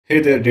Hey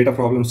there, data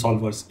problem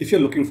solvers. If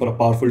you're looking for a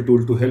powerful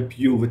tool to help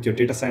you with your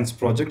data science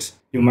projects,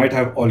 you might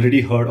have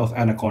already heard of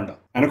Anaconda.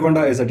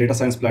 Anaconda is a data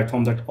science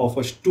platform that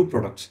offers two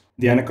products,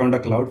 the Anaconda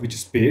Cloud, which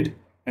is paid,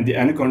 and the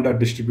Anaconda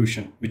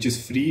Distribution, which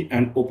is free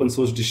and open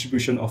source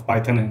distribution of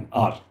Python and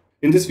R.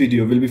 In this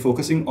video, we'll be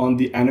focusing on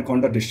the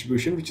Anaconda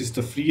distribution, which is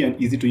the free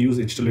and easy to use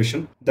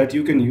installation that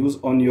you can use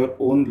on your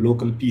own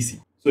local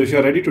PC. So if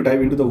you're ready to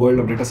dive into the world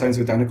of data science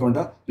with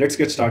Anaconda, let's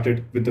get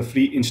started with the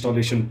free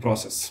installation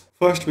process.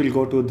 First, we'll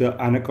go to the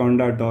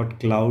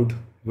anaconda.cloud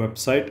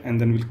website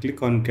and then we'll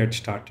click on Get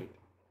Started.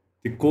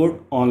 The code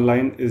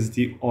online is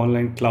the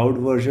online cloud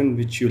version,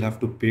 which you'll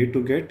have to pay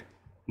to get,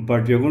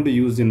 but we're going to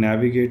use the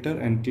navigator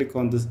and click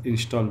on this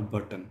install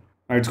button.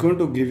 It's going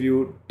to give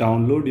you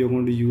download. You're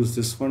going to use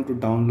this one to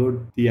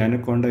download the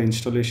Anaconda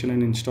installation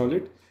and install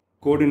it.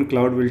 Code in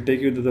cloud will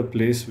take you to the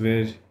place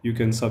where you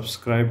can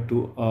subscribe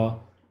to a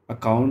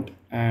account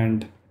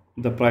and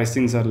the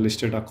pricings are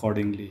listed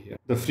accordingly here.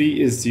 The free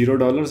is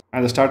 $0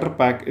 and the starter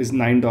pack is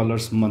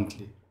 $9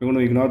 monthly. We're going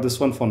to ignore this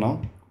one for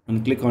now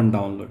and click on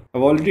download.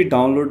 I've already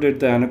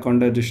downloaded the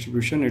Anaconda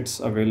distribution. It's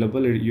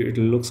available.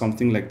 It'll look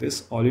something like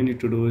this. All you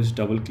need to do is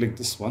double click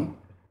this one.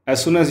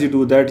 As soon as you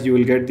do that, you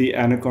will get the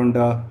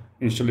Anaconda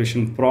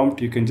installation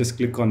prompt. You can just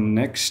click on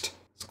next,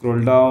 scroll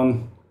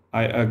down,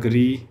 I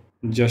agree,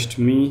 just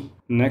me,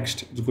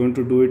 next. It's going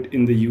to do it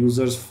in the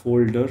users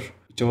folder.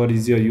 Whichever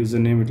is your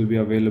username, it will be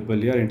available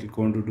here and it's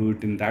going to do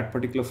it in that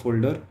particular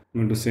folder.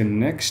 I'm going to say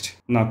next.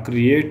 Now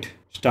create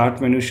start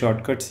menu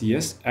shortcuts.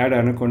 Yes, add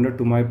Anaconda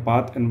to my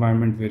path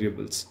environment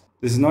variables.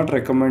 This is not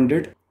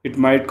recommended. It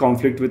might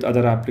conflict with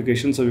other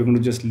applications, so we're going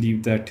to just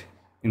leave that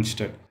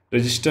instead.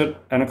 Register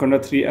Anaconda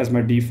 3 as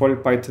my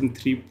default Python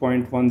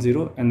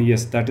 3.10, and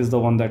yes, that is the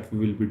one that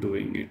we will be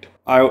doing it.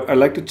 I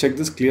like to check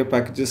this clear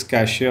packages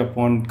cache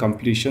upon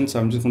completion, so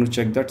I'm just going to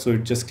check that, so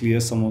it just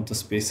clears some of the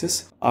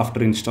spaces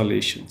after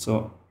installation.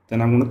 So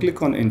then I'm going to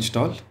click on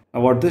install.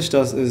 Now what this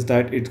does is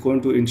that it's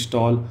going to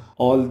install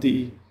all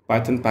the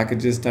Python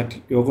packages that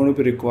you're going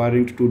to be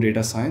requiring to do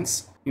data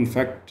science. In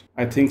fact,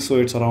 I think so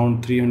it's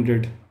around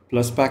 300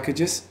 plus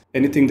packages.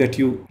 Anything that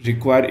you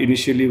require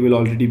initially will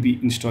already be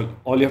installed.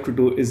 All you have to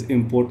do is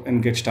import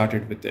and get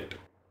started with it.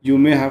 You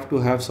may have to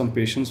have some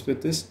patience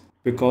with this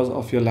because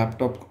of your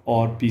laptop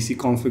or PC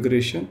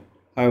configuration.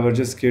 However,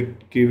 just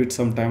give it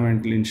some time and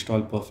it will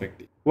install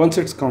perfectly. Once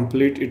it's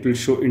complete, it will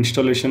show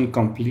installation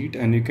complete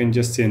and you can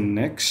just say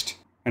next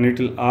and it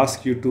will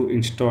ask you to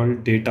install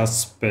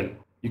DataSpell.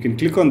 You can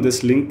click on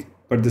this link,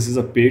 but this is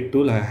a paid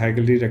tool. I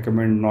highly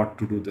recommend not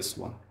to do this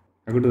one.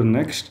 I go to the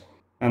next.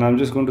 And I'm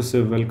just going to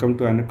say welcome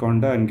to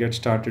Anaconda and get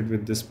started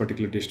with this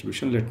particular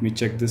distribution. Let me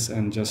check this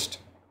and just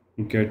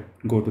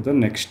go to the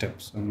next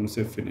step. So I'm going to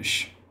say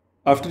finish.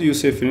 After you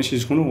say finish,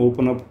 it's going to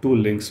open up two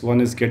links. One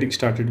is getting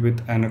started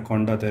with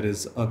Anaconda. There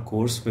is a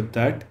course with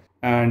that.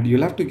 And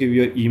you'll have to give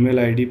your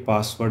email ID,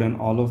 password and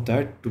all of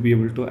that to be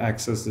able to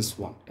access this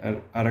one.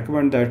 I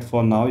recommend that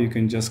for now you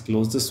can just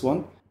close this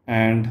one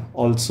and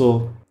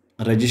also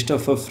register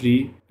for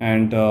free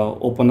and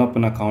open up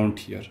an account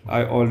here.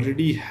 I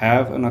already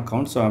have an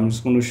account, so I'm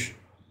just going to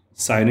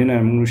sign in and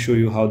I'm going to show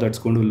you how that's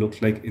going to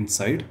look like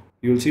inside.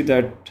 You'll see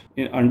that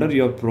under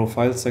your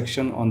profile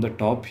section on the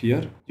top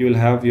here, you'll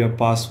have your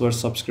password,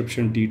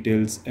 subscription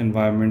details,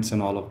 environments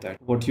and all of that.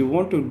 What you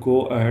want to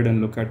go ahead and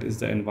look at is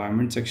the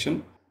environment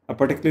section. I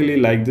particularly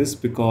like this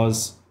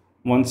because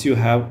once you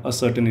have a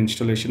certain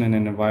installation and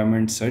an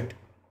environment set,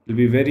 it'll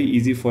be very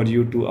easy for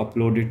you to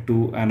upload it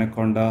to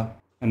Anaconda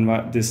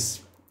and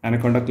this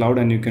Anaconda Cloud,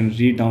 and you can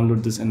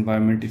re-download this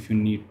environment if you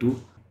need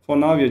to. For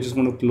now, we are just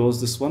going to close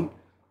this one,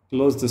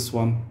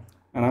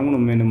 and I'm going to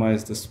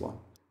minimize this one.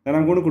 Then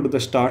I'm going to go to the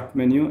start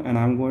menu and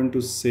I'm going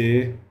to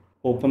say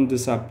open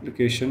this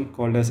application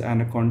called as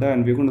Anaconda,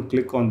 and we're going to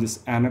click on this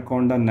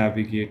Anaconda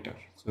navigator.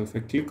 So if I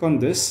click on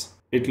this,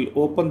 it will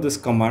open this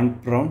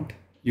command prompt.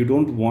 You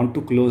don't want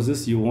to close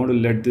this, you want to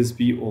let this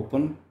be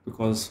open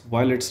because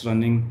while it's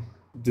running,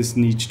 this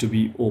needs to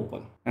be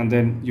open. And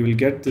then you will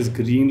get this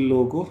green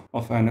logo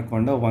of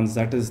Anaconda. Once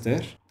that is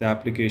there, the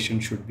application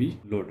should be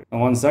loaded. And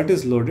once that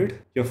is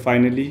loaded, you're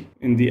finally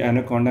in the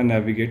Anaconda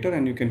navigator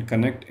and you can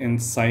connect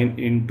and sign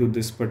into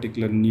this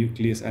particular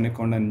nucleus,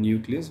 Anaconda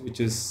nucleus, which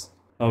is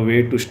a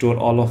way to store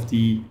all of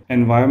the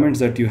environments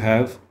that you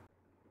have.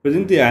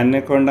 Within the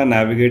Anaconda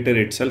navigator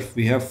itself,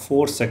 we have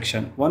 4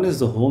 sections. One is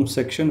the home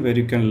section where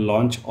you can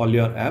launch all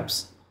your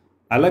apps.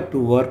 I like to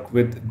work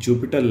with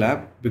Jupyter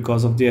Lab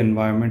because of the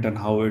environment and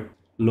how it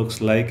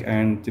looks like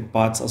and the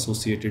paths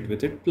associated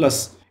with it.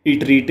 Plus,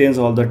 it retains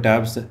all the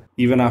tabs.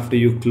 Even after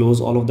you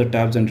close all of the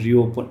tabs and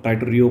try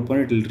to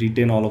reopen it, will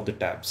retain all of the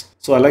tabs.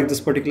 So I like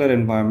this particular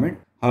environment.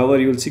 However,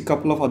 you'll see a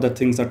couple of other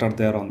things that are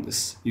there on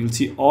this. You'll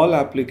see all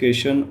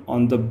application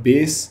on the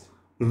base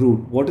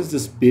root. What is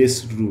this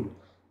base root?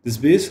 This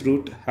base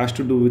root has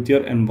to do with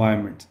your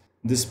environment.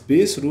 This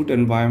base root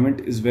environment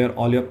is where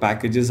all your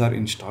packages are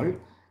installed.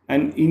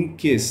 And in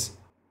case,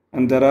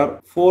 and there are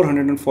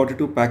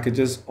 442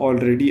 packages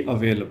already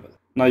available.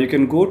 Now you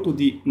can go to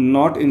the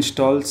not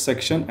installed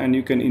section and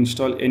you can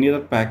install any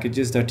other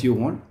packages that you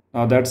want.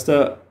 Now that's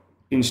the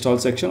install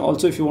section.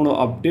 Also, if you want to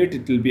update,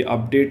 it will be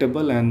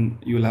updatable and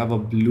you'll have a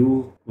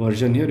blue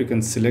version here. You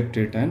can select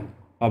it and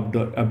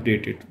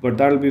update it, but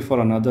that'll be for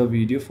another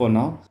video. For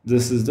now,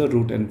 this is the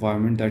root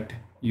environment that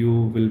you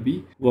will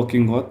be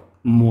working on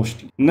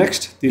mostly.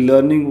 Next, the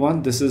learning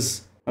one. This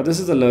is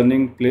a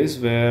learning place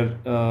where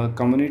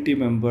community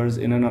members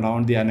in and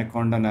around the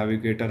Anaconda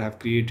Navigator have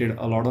created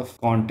a lot of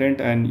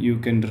content, and you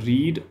can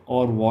read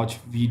or watch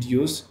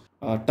videos,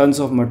 tons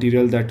of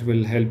material that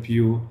will help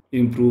you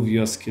improve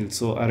your skills.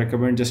 So I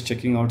recommend just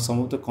checking out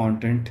some of the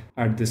content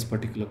at this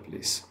particular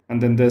place.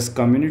 And then there's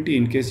community,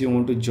 in case you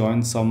want to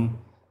join some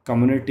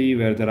community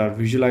where there are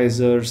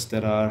visualizers,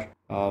 there are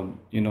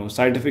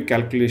scientific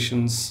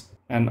calculations,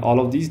 and all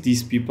of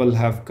these people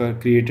have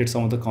created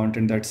some of the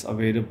content that's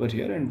available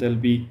here, and they'll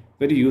be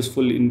very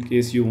useful in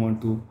case you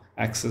want to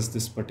access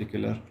this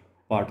particular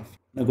part of it.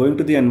 Now, going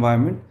to the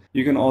environment,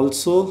 you can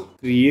also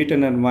create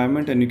an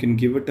environment and you can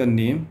give it a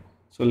name.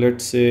 So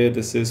let's say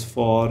this is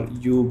for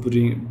you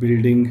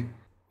building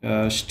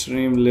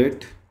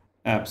Streamlit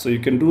app. So you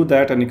can do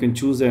that, and you can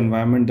choose the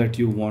environment that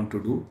you want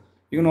to do.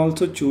 You can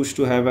also choose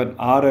to have an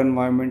R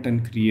environment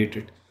and create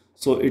it.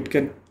 So it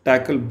can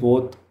tackle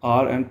both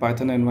R and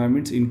Python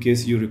environments in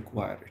case you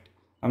require it.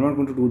 I'm not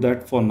going to do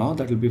that for now.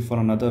 That will be for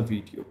another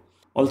video.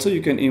 Also,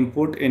 you can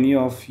import any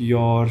of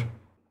your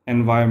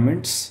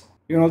environments.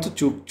 You can also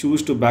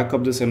choose to back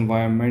up this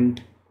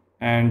environment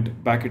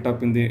and back it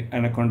up in the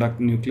Anaconda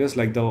nucleus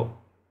like the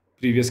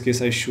previous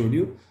case I showed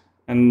you,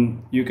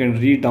 and you can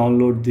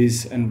re-download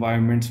these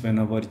environments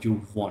whenever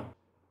you want.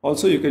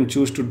 Also, you can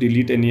choose to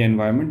delete any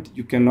environment.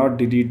 You cannot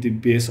delete the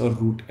base or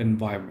root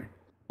environment.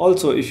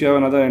 Also, if you have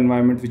another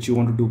environment which you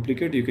want to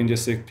duplicate, you can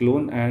just say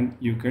clone and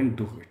you can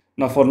do it.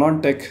 Now, for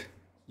non-tech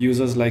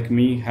users like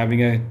me,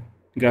 having a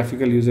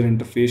graphical user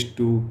interface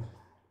to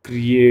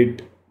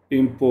create,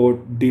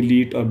 import,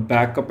 delete, or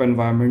backup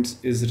environments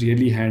is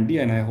really handy,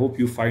 and I hope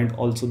you find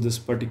also this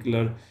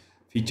particular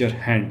feature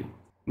handy.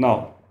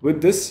 Now,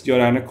 with this,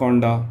 your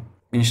Anaconda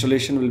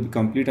installation will be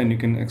complete and you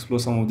can explore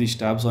some of these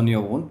tabs on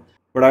your own.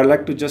 But I'd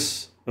like to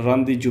just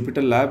run the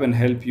Jupyter lab and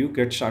help you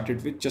get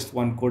started with just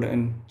one code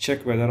and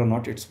check whether or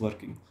not it's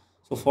working.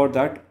 So for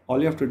that,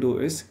 all you have to do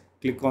is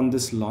click on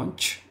this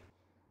launch.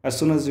 As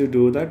soon as you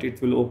do that,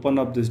 it will open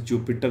up this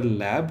Jupyter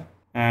lab,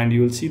 and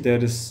you will see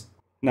there is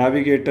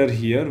navigator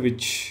here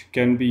which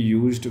can be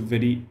used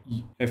very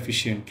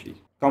efficiently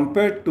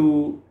compared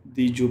to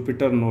the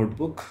Jupyter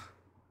notebook,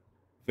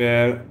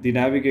 where the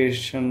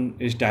navigation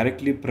is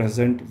directly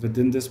present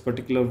within this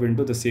particular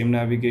window. The same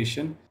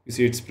navigation, you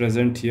see it's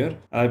present here.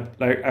 I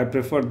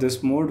prefer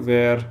this mode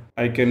where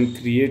I can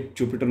create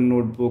Jupyter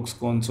notebooks,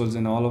 consoles,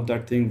 and all of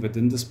that thing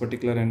within this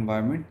particular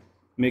environment.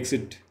 Makes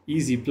it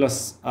easy,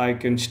 plus I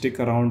can stick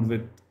around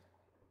with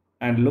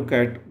and look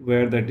at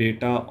where the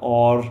data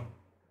or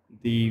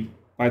the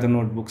Python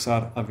notebooks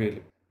are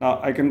available. Now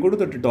I can go to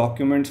the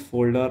documents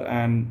folder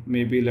and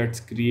maybe let's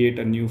create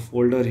a new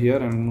folder here.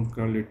 I'm going to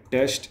call it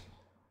test.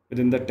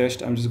 Within the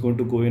test, I'm just going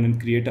to go in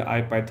and create an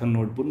IPython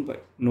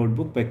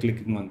notebook by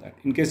clicking on that.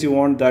 In case you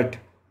want that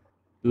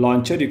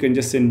launcher, you can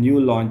just say new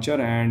launcher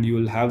and you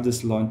will have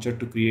this launcher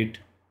to create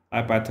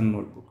IPython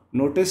notebook.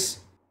 Notice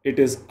it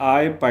is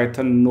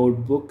IPython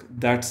notebook.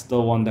 That's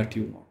the one that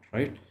you want,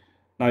 right?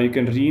 Now you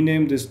can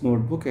rename this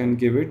notebook and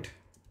give it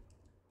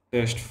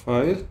test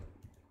file,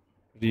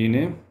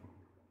 rename,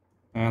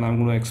 and I'm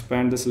going to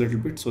expand this a little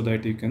bit so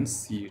that you can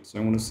see it. So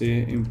I'm going to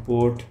say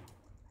import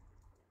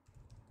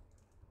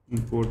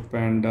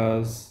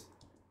pandas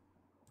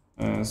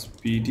as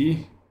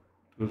pd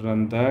to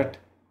run that.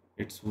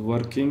 It's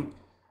working.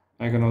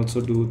 I can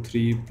also do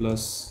 3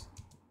 plus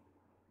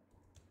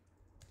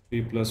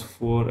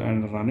 4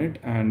 and run it,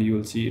 and you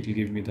will see it will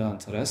give me the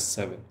answer as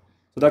 7.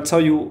 So that's how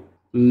you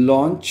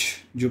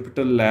launch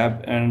Jupyter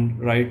Lab and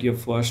write your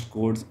first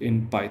codes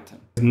in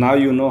Python. Now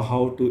you know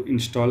how to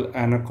install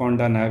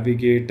Anaconda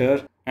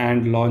Navigator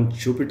and launch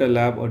Jupyter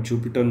Lab or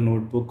Jupyter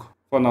Notebook.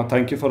 For now,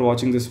 thank you for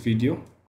watching this video.